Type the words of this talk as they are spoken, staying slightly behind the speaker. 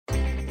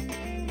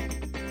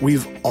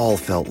We've all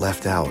felt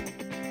left out.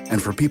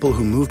 And for people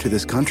who move to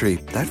this country,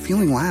 that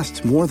feeling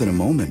lasts more than a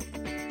moment.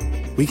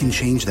 We can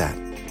change that.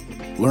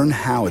 Learn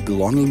how at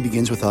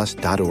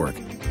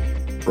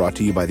belongingbeginswithus.org. Brought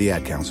to you by the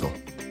Ad Council.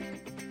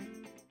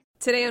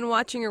 Today on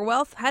Watching Your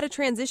Wealth, how to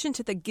transition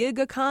to the gig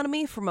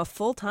economy from a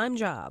full-time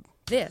job.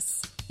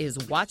 This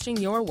is Watching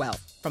Your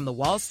Wealth from the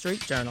Wall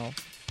Street Journal.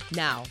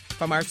 Now,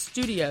 from our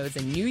studios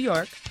in New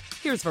York,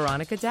 here's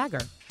Veronica Dagger.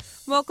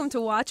 Welcome to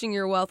Watching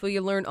Your Wealth, where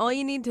you learn all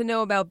you need to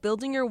know about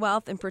building your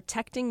wealth and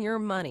protecting your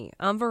money.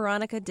 I'm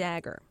Veronica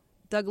Dagger.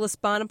 Douglas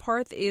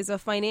Boneparth is a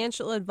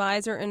financial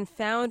advisor and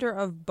founder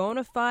of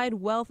Boneparth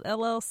Wealth,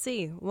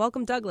 LLC.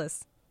 Welcome,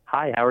 Douglas.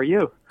 Hi, how are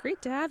you?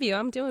 Great to have you.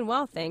 I'm doing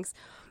well, thanks.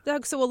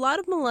 Doug, so a lot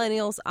of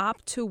millennials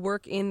opt to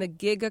work in the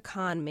gig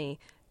economy.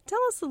 Tell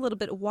us a little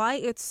bit why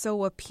it's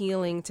so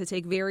appealing to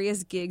take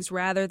various gigs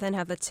rather than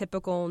have the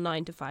typical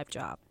 9-to-5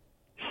 job.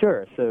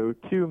 Sure. So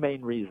two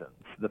main reasons.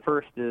 The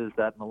first is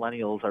that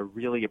millennials are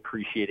really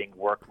appreciating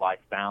work-life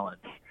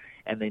balance,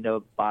 and they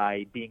know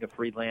by being a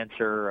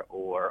freelancer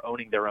or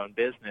owning their own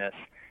business,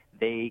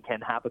 they can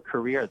have a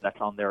career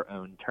that's on their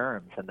own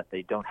terms and that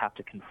they don't have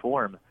to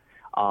conform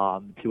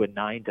to a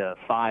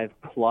 9-to-5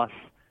 plus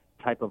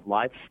type of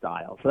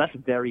lifestyle. So that's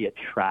very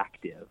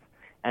attractive.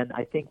 And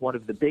I think one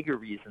of the bigger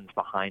reasons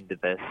behind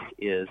this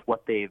is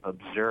what they've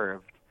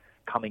observed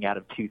coming out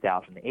of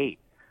 2008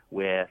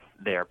 with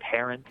their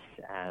parents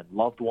and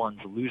loved ones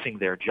losing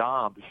their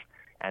jobs.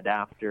 And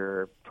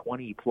after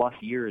 20 plus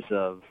years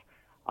of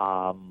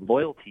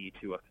loyalty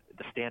to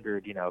the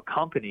standard,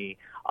 company,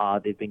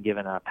 they've been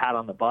given a pat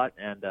on the butt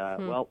and,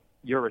 well,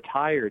 you're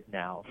retired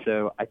now.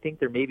 So I think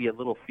they're maybe a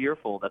little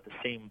fearful that the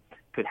same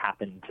could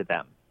happen to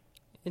them.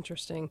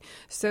 Interesting.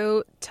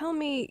 So tell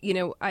me,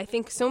 I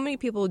think so many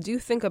people do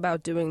think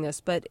about doing this,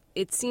 but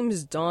it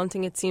seems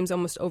daunting. It seems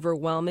almost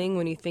overwhelming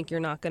when you think you're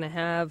not going to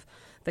have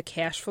the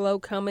cash flow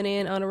coming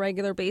in on a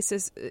regular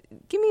basis.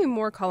 Give me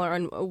more color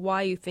on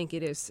why you think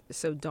it is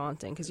so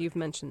daunting, because you've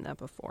mentioned that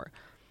before.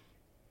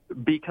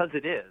 Because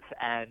it is,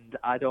 and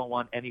I don't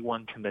want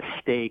anyone to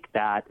mistake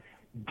that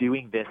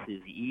doing this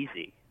is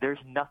easy.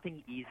 There's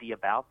nothing easy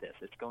about this.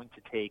 It's going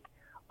to take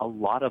a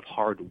lot of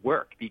hard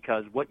work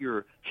because what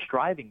you're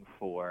striving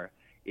for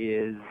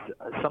is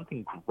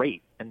something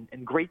great, and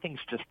great things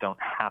just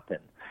don't happen.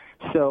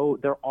 So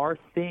there are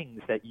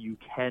things that you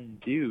can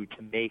do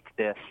to make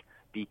this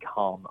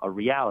become a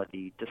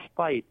reality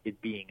despite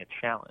it being a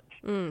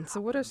challenge.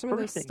 So what are some of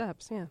those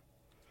steps? Yeah.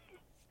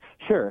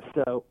 Sure.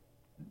 So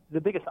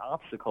the biggest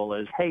obstacle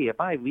is, hey, if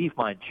I leave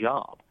my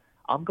job,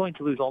 I'm going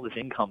to lose all this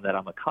income that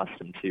I'm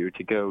accustomed to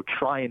go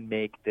try and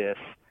make this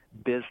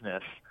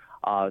business,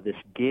 this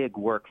gig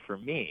work for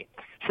me.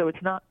 So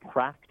it's not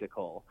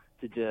practical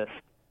to just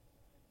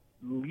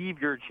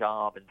leave your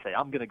job and say,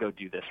 I'm going to go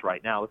do this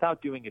right now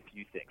without doing a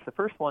few things. The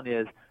first one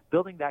is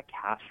building that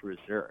cash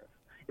reserve.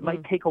 It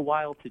might take a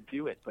while to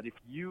do it, but if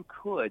you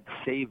could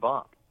save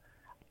up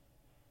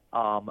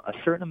a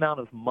certain amount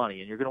of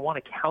money, and you're going to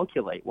want to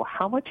calculate, well,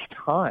 how much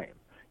time?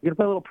 You're going to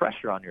put a little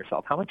pressure on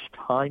yourself. How much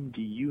time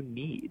do you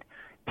need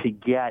to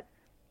get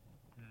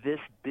this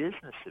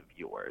business of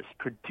yours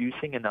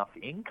producing enough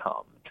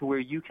income to where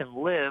you can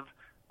live,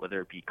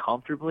 whether it be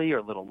comfortably or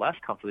a little less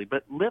comfortably,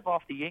 but live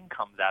off the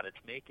income that it's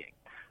making?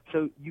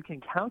 So you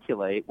can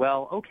calculate,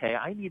 well, okay,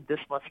 I need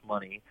this much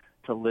money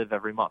to live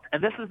every month.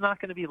 And this is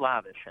not going to be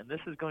lavish, and this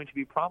is going to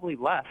be probably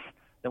less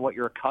than what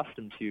you're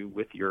accustomed to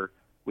with your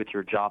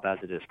job as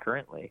it is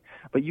currently.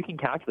 But you can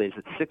calculate, is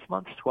it 6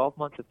 months, 12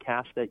 months of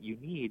cash that you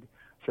need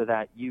so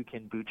that you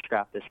can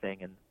bootstrap this thing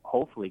and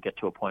hopefully get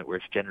to a point where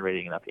it's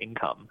generating enough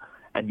income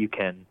and you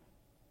can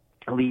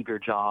leave your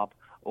job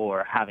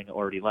or having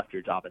already left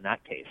your job in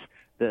that case.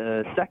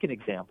 The second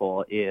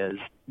example is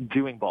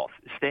doing both,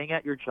 staying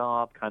at your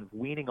job, kind of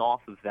weaning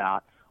off of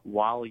that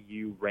while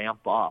you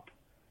ramp up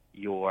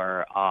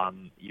your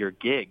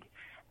gig.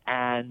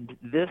 And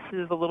this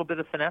is a little bit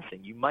of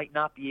finessing. You might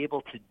not be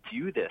able to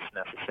do this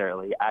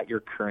necessarily at your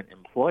current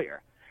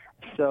employer.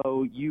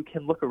 So you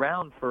can look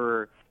around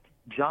for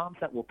jobs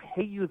that will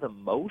pay you the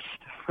most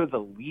for the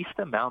least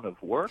amount of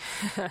work.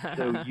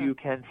 So you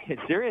can,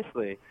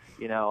 seriously,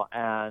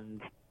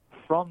 and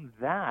from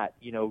that,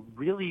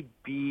 really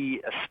be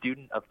a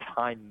student of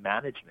time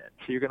management.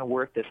 So you're going to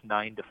work this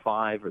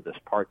 9-to-5 or this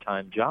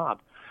part-time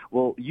job.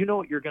 Well, you know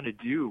what you're going to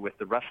do with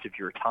the rest of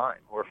your time,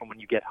 or from when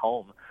you get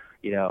home.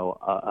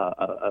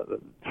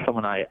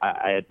 Someone I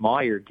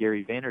admire,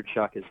 Gary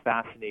Vaynerchuk, is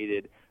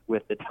fascinated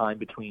with the time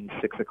between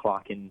 6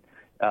 o'clock and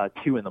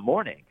 2 in the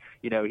morning.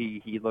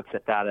 He looks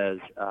at that as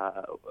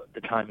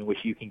the time in which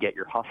you can get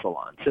your hustle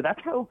on. So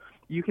that's how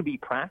you can be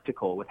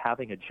practical with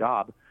having a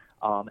job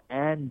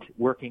and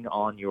working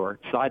on your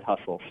side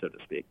hustle, so to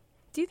speak.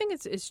 Do you think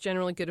it's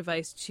generally good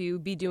advice to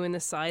be doing the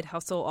side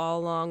hustle all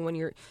along when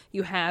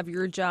you have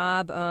your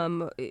job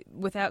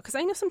without? Because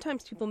I know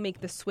sometimes people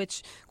make the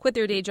switch, quit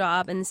their day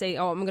job, and say,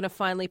 "Oh, I'm going to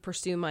finally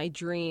pursue my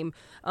dream,"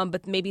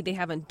 but maybe they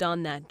haven't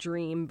done that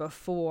dream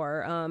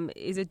before.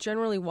 Is it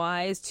generally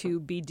wise to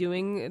be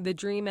doing the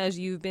dream as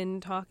you've been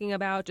talking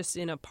about, just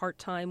in a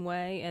part-time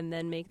way, and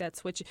then make that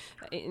switch?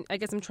 I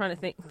guess I'm trying to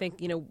think.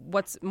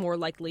 What's more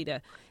likely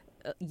to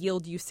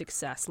yield you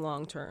success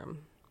long term?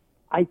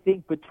 I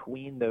think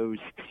between those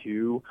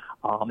two,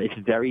 it's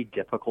very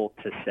difficult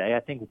to say. I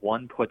think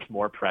one puts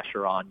more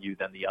pressure on you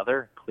than the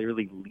other.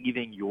 Clearly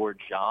leaving your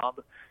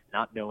job,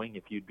 not knowing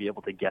if you'd be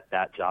able to get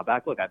that job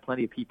back. Look, I have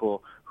plenty of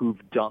people who've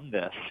done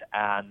this,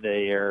 and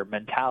their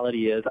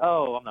mentality is,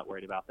 oh, I'm not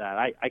worried about that.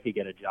 I could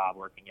get a job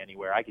working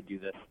anywhere. I could do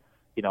this,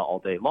 all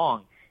day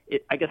long.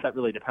 I guess that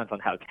really depends on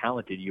how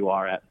talented you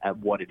are at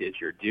what it is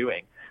you're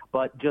doing.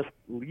 But just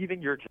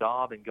leaving your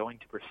job and going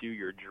to pursue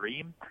your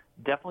dream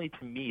definitely,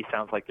 to me,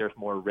 sounds like there's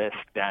more risk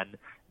than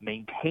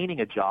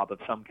maintaining a job of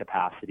some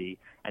capacity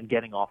and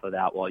getting off of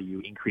that while you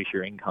increase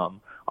your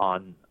income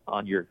on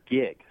your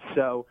gig.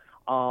 So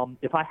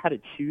if I had to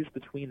choose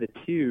between the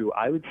two,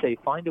 I would say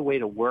find a way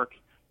to work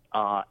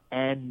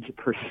and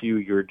pursue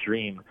your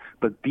dream.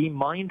 But be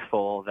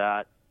mindful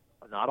that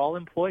not all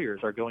employers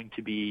are going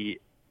to be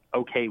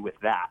okay with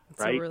that,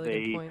 That's right? a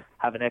really good point.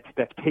 Have an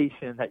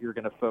expectation that you're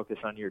going to focus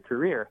on your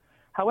career.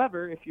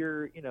 However, if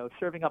you're,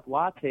 serving up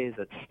lattes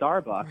at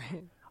Starbucks,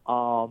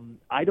 right.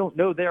 I don't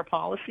know their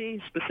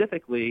policy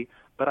specifically,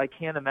 but I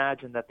can't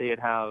imagine that they'd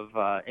have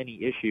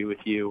any issue with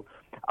you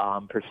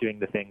pursuing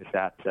the things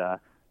that,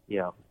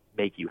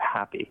 make you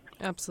happy.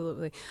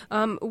 Absolutely.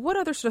 What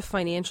other sort of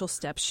financial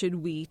steps should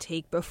we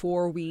take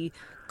before we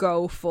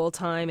go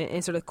full-time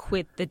and sort of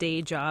quit the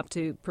day job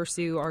to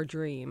pursue our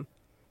dream?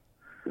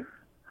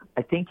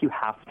 I think you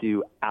have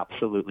to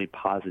absolutely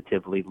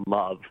positively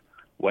love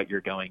what you're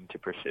going to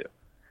pursue.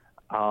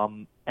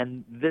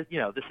 And this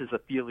is a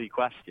feely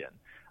question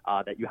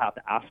that you have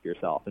to ask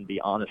yourself and be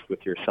honest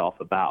with yourself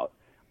about.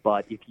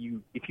 But if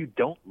you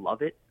don't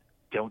love it,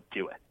 don't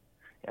do it.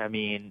 I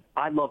mean,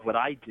 I love what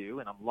I do,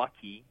 and I'm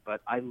lucky,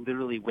 but I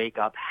literally wake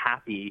up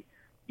happy,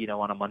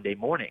 on a Monday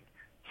morning.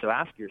 So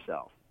ask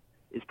yourself,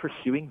 is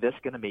pursuing this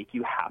going to make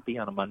you happy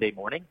on a Monday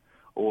morning?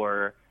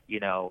 Or,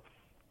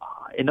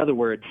 in other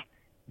words,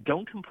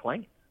 don't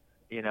complain.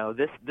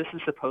 This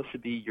is supposed to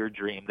be your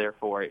dream.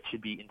 Therefore, it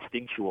should be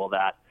instinctual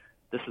that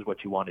this is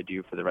what you want to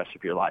do for the rest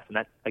of your life. And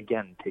that,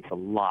 again, takes a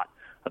lot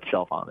of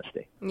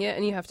self-honesty. Yeah,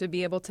 and you have to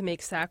be able to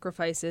make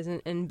sacrifices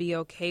and be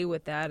okay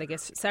with that. I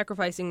guess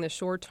sacrificing the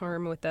short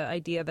term with the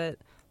idea that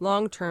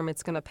long term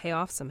it's going to pay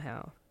off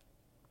somehow.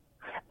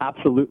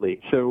 Absolutely.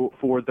 So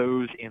for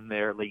those in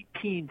their late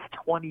teens,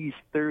 20s,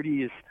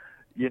 30s,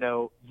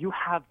 you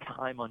have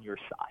time on your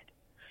side.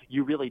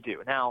 You really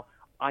do. Now,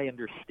 I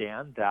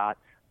understand that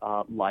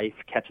life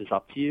catches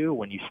up to you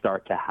when you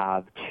start to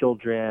have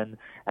children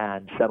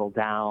and settle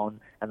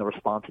down and the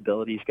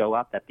responsibilities go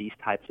up, that these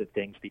types of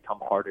things become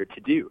harder to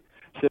do.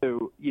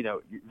 So, you're in a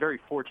very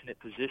fortunate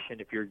position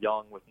if you're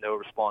young with no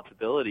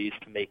responsibilities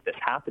to make this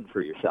happen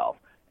for yourself.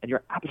 And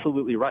you're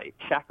absolutely right.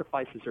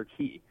 Sacrifices are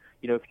key.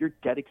 If you're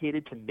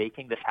dedicated to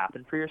making this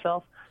happen for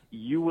yourself,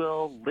 you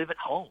will live at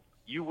home.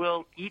 You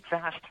will eat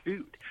fast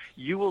food.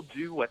 You will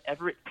do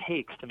whatever it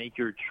takes to make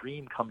your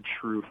dream come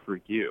true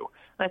for you.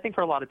 And I think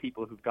for a lot of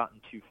people who've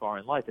gotten too far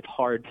in life, it's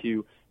hard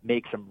to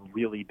make some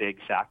really big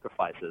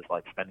sacrifices,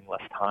 like spending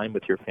less time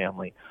with your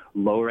family,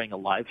 lowering a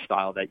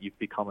lifestyle that you've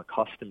become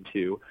accustomed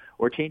to,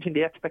 or changing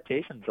the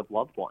expectations of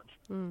loved ones.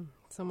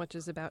 So much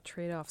is about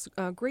trade-offs.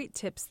 Great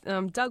tips.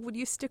 Doug, would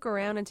you stick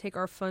around and take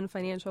our fun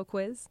financial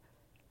quiz?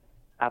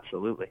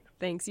 Absolutely.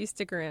 Thanks. You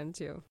stick around,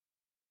 too.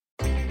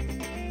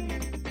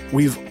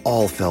 We've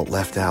all felt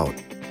left out.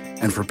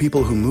 And for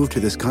people who move to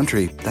this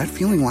country, that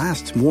feeling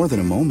lasts more than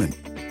a moment.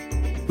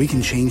 We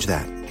can change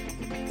that.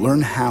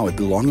 Learn how at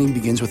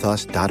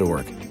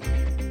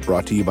belongingbeginswithus.org.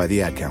 Brought to you by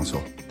the Ad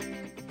Council.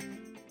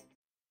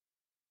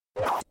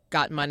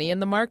 Got money in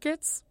the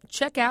markets?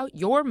 Check out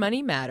Your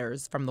Money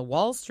Matters from the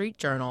Wall Street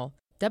Journal.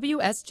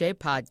 WSJ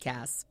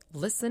Podcasts.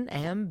 Listen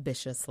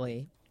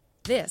ambitiously.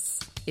 This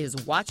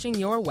is Watching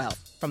Your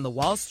Wealth from the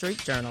Wall Street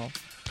Journal.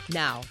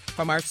 Now,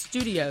 from our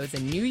studios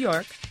in New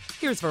York,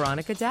 here's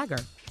Veronica Dagger.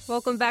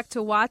 Welcome back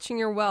to Watching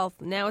Your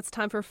Wealth. Now it's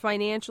time for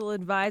financial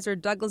advisor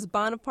Douglas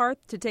Boneparth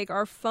to take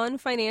our fun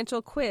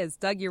financial quiz.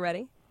 Doug, you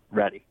ready?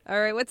 Ready. All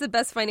right. What's the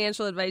best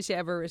financial advice you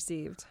ever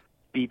received?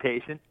 Be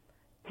patient,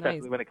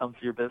 especially Nice. when it comes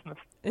to your business.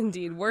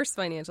 Indeed. Worst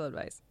financial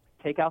advice?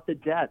 Take out the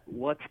debt.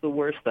 What's the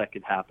worst that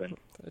could happen?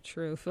 So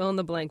true. Fill in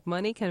the blank.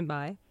 Money can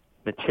buy.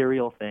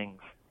 Material things.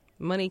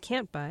 Money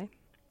can't buy.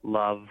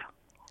 Love.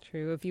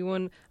 True. If you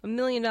won $1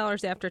 million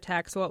after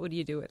tax, what would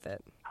you do with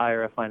it?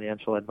 Hire a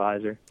financial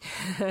advisor.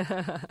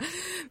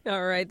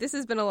 All right. This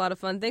has been a lot of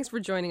fun. Thanks for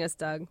joining us,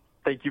 Doug.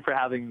 Thank you for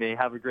having me.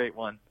 Have a great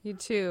one. You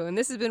too. And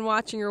this has been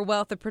Watching Your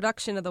Wealth, a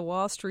production of the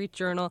Wall Street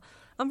Journal.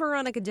 I'm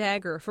Veronica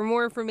Dagger. For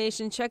more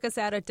information, check us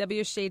out at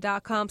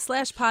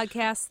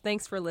WSJ.com/podcast.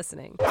 Thanks for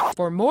listening.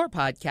 For more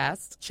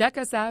podcasts, check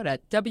us out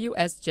at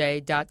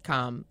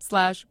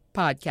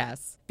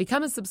WSJ.com/podcasts.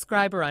 Become a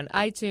subscriber on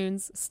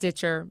iTunes,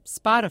 Stitcher,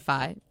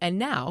 Spotify, and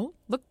now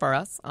look for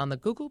us on the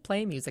Google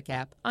Play Music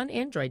app on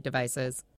Android devices.